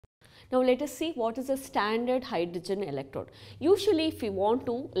Now let us see what is a standard hydrogen electrode. Usually if we want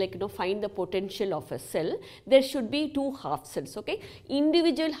to find the potential of a cell, there should be two half cells, okay.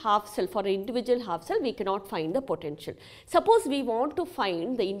 Individual half cell, for an individual half cell we cannot find the potential. Suppose we want to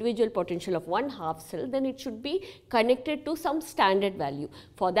find the individual potential of one half cell, then it should be connected to some standard value.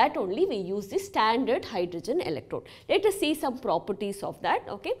 For that only we use the standard hydrogen electrode. Let us see some properties of that,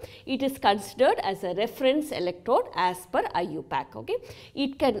 okay. It is considered as a reference electrode as per IUPAC, okay.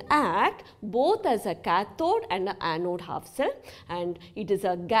 It can act both as a cathode and an anode half cell, and it is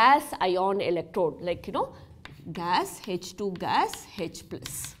a gas ion electrode, like gas, H2 gas, H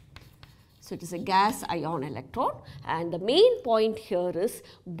plus. So it is a gas ion electrode, and the main point here is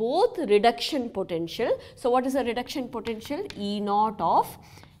both reduction potential. So what is the reduction potential? E naught of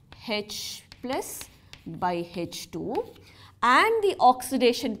H plus by H2, and the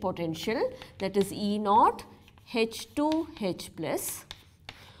oxidation potential, that is E naught H2 H plus,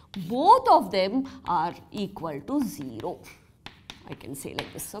 both of them are equal to 0. I can say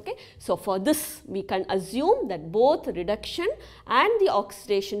like this, okay. So for this we can assume that both reduction and the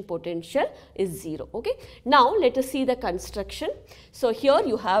oxidation potential is 0, okay. Now let us see the construction. So here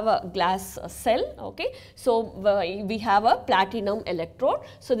you have a glass cell, okay. So we have a platinum electrode.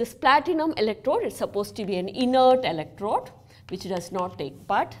 So this platinum electrode is supposed to be an inert electrode which does not take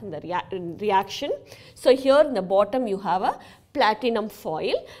part in the reaction. So here in the bottom you have a platinum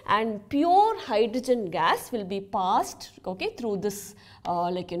foil, and pure hydrogen gas will be passed, okay, through this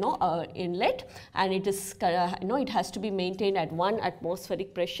inlet, and it is it has to be maintained at 1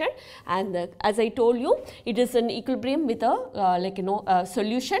 atmospheric pressure, and as I told you, it is in equilibrium with a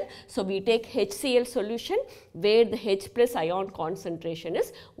solution. So we take HCl solution where the H plus ion concentration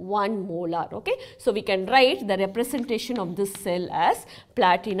is 1 molar, okay. So we can write the representation of this cell as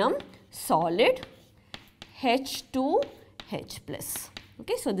platinum solid H2 H plus,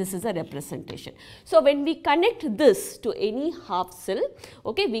 okay. So this is a representation. So when we connect this to any half cell,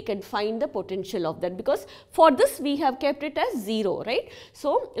 okay, we can find the potential of that, because for this we have kept it as 0, right.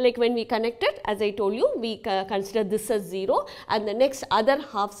 So like when we connect it, as I told you, we consider this as 0, and the next other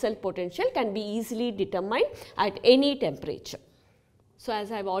half cell potential can be easily determined at any temperature. So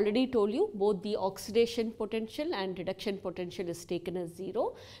as I have already told you, both the oxidation potential and reduction potential is taken as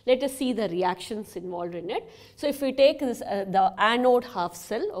 0. Let us see the reactions involved in it. So if we take this the anode half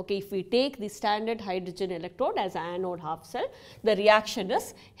cell, okay, if we take the standard hydrogen electrode as anode half cell, the reaction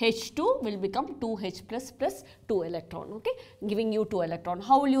is H2 will become 2H plus plus 2 electron, okay, giving you 2 electron.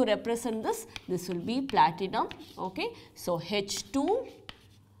 How will you represent this? This will be platinum, okay. So H2,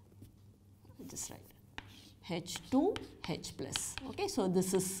 just write H2 H plus, okay. So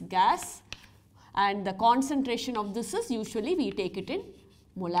this is gas, and the concentration of this is usually we take it in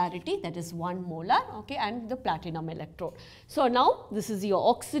molarity, that is 1 molar, okay, and the platinum electrode. So now this is your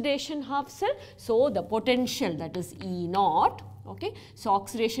oxidation half cell. So the potential, that is E naught, okay. So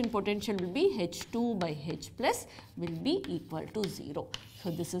oxidation potential will be H2 by H plus will be equal to 0.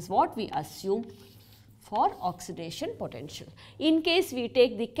 So this is what we assume for oxidation potential. In case we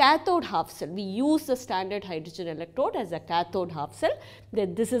take the cathode half cell, we use the standard hydrogen electrode as a cathode half cell,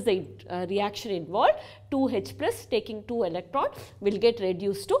 then this is the reaction involved. 2H plus taking 2 electron will get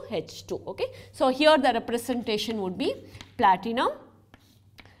reduced to H2, okay. So here the representation would be platinum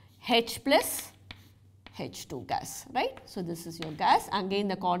H plus H2 gas, right. So this is your gas, again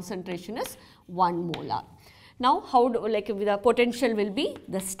the concentration is 1 molar. Now how do, the potential will be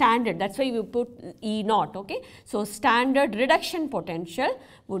the standard, that is why we put E naught, okay. So standard reduction potential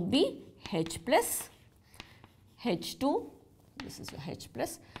would be H plus H2, this is your H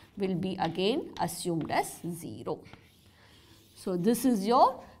plus, will be again assumed as 0. So this is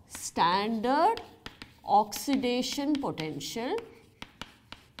your standard oxidation potential,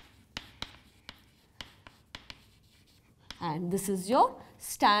 and this is your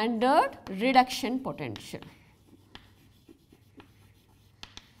standard reduction potential.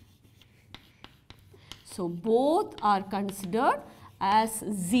 So both are considered as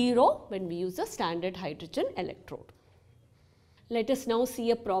 0 when we use a standard hydrogen electrode. Let us now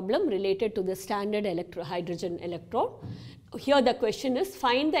see a problem related to the standard hydrogen electrode. Here the question is,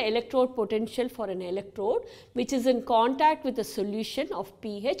 find the electrode potential for an electrode which is in contact with a solution of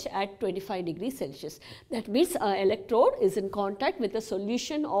pH at 25 degrees Celsius. That means an electrode is in contact with a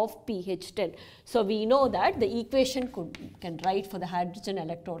solution of pH 10. So we know that the equation can write for the hydrogen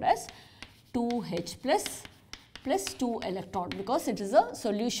electrode as 2H plus 2 electron, because it is a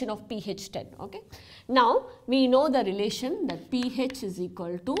solution of pH 10, okay. Now we know the relation that pH is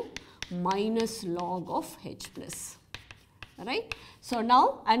equal to minus log of H plus, right. So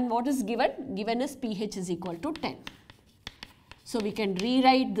now, and what is given? Given is pH is equal to 10. So we can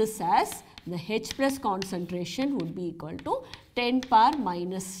rewrite this as the H plus concentration would be equal to 10 power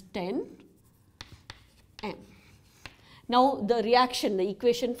minus 10 m. Now the reaction, the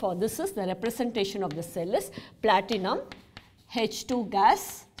equation for this is the representation of the cell is platinum H2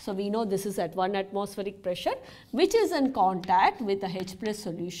 gas. So we know this is at 1 atmospheric pressure, which is in contact with the H plus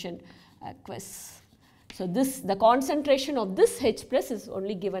solution aqueous. So the concentration of this H plus is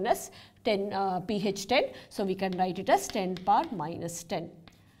only given as 10 pH 10. So we can write it as 10 power minus 10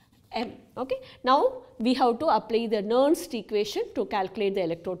 m. Okay. Now we have to apply the Nernst equation to calculate the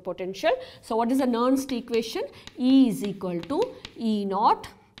electrode potential. So what is the Nernst equation? E is equal to E naught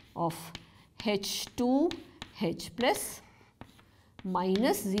of H2 H plus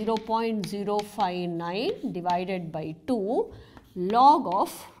minus 0.059 divided by 2 log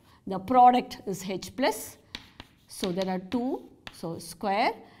of the product is H plus. So there are 2, so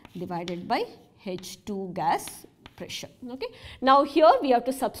square divided by H2 gas pressure. Okay. Now here we have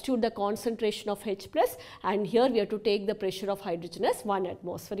to substitute the concentration of H plus, and here we have to take the pressure of hydrogen as 1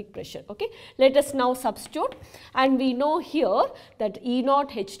 atmospheric pressure. Okay. Let us now substitute, and we know here that E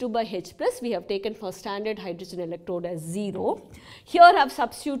naught H2 by H plus we have taken for standard hydrogen electrode as 0. Here I have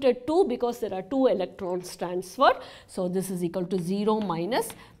substituted 2 because there are 2 electrons transferred. So this is equal to 0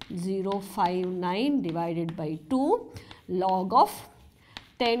 minus 0.59 divided by 2 log of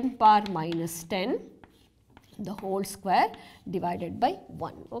 10 power minus 10 the whole square divided by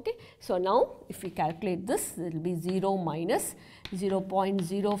 1. Okay. So now if we calculate this, it will be 0 minus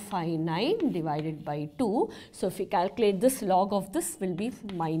 0.059 divided by 2. So if we calculate this, log of this will be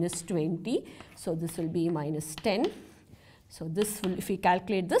minus 20. So this will be minus 10. So this will, if we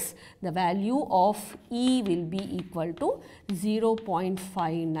calculate this, the value of E will be equal to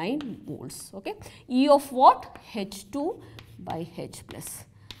 0.59 moles. Okay. E of what? H2 by H plus.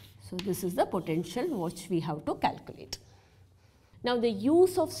 So this is the potential which we have to calculate. Now the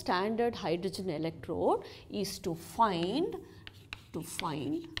use of standard hydrogen electrode is to find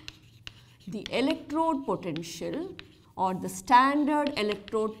the electrode potential or the standard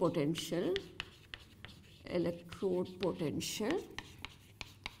electrode potential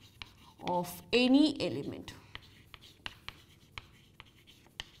of any element.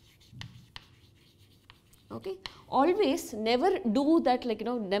 Okay. Always never do that, like,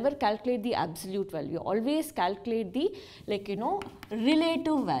 never calculate the absolute value. Always calculate the,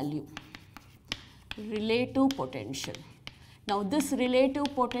 relative value, relative potential. Now this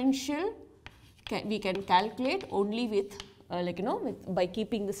relative potential we can calculate only with by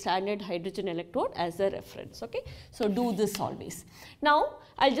keeping the standard hydrogen electrode as a reference. Okay. So do this always. Now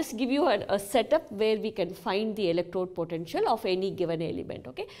I'll just give you a setup where we can find the electrode potential of any given element.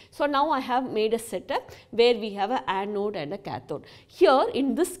 Okay. So now I have made a setup where we have an anode and a cathode. Here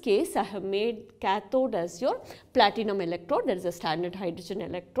in this case I have made cathode as your platinum electrode, that is a standard hydrogen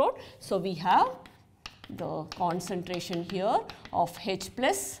electrode. So we have the concentration here of H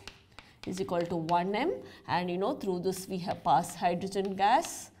plus is equal to 1 m, and through this we have passed hydrogen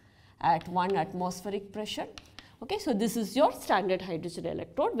gas at 1 atmospheric pressure. Okay, so this is your standard hydrogen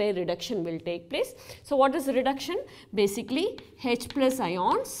electrode where reduction will take place. So what is reduction? Basically H plus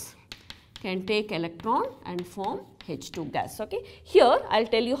ions can take electron and form H2 gas. Okay, here I'll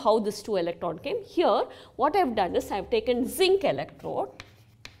tell you how this 2 electron came. Here what I have done is I have taken zinc electrode,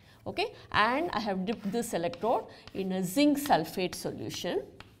 okay, and I have dipped this electrode in a zinc sulfate solution,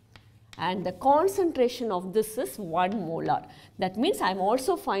 and the concentration of this is 1 molar. That means I am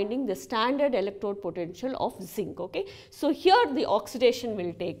also finding the standard electrode potential of zinc. Okay. So here the oxidation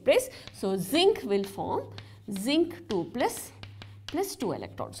will take place. So zinc will form zinc 2 plus 2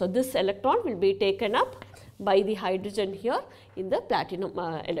 electrons. So this electron will be taken up by the hydrogen here in the platinum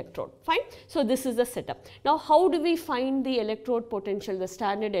electrode. Fine. So this is the setup. Now how do we find the electrode potential, the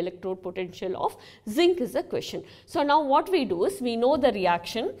standard electrode potential of zinc is the question. So now what we do is we know the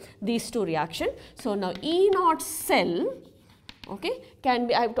reaction, these 2 reaction. So now E naught cell, okay, can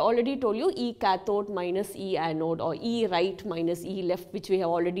be, I have already told you, E cathode minus E anode, or E right minus E left, which we have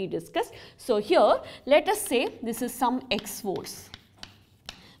already discussed. So here let us say this is some x volts.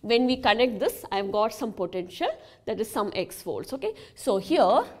 When we connect this, I have got some potential, that is some x volts. Okay. So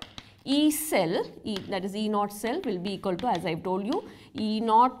here E cell, that is E naught cell will be equal to, as I have told you, E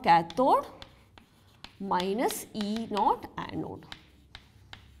naught cathode minus E naught anode.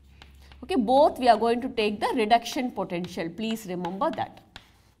 Okay. Both we are going to take the reduction potential, please remember that.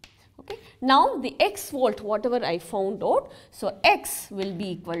 Okay. Now the x volt, whatever I found out, so x will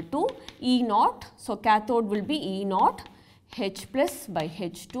be equal to E naught, so cathode will be E naught H plus by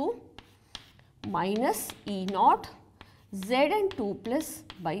H2 minus E naught Zn2 plus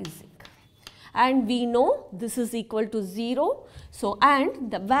by zinc. and we know this is equal to 0. So,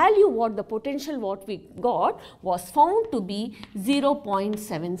 and the value what the potential what we got was found to be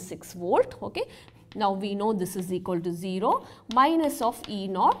 0.76 volt. Okay. Now, we know this is equal to 0 minus of E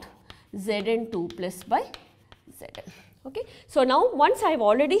naught Zn2 plus by Zn. Okay. So, now once I have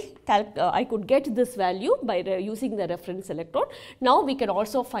already I could get this value by using the reference electrode. Now, we can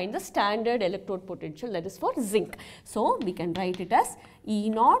also find the standard electrode potential, that is for zinc. So, we can write it as E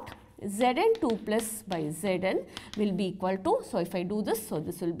naught Zn2 plus by Zn will be equal to, so if I do this, so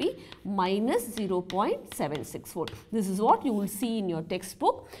this will be minus 0.76 volt. This is what you will see in your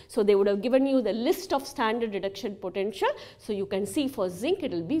textbook. So, they would have given you the list of standard reduction potential. So, you can see for zinc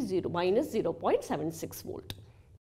it will be minus 0.76 volt.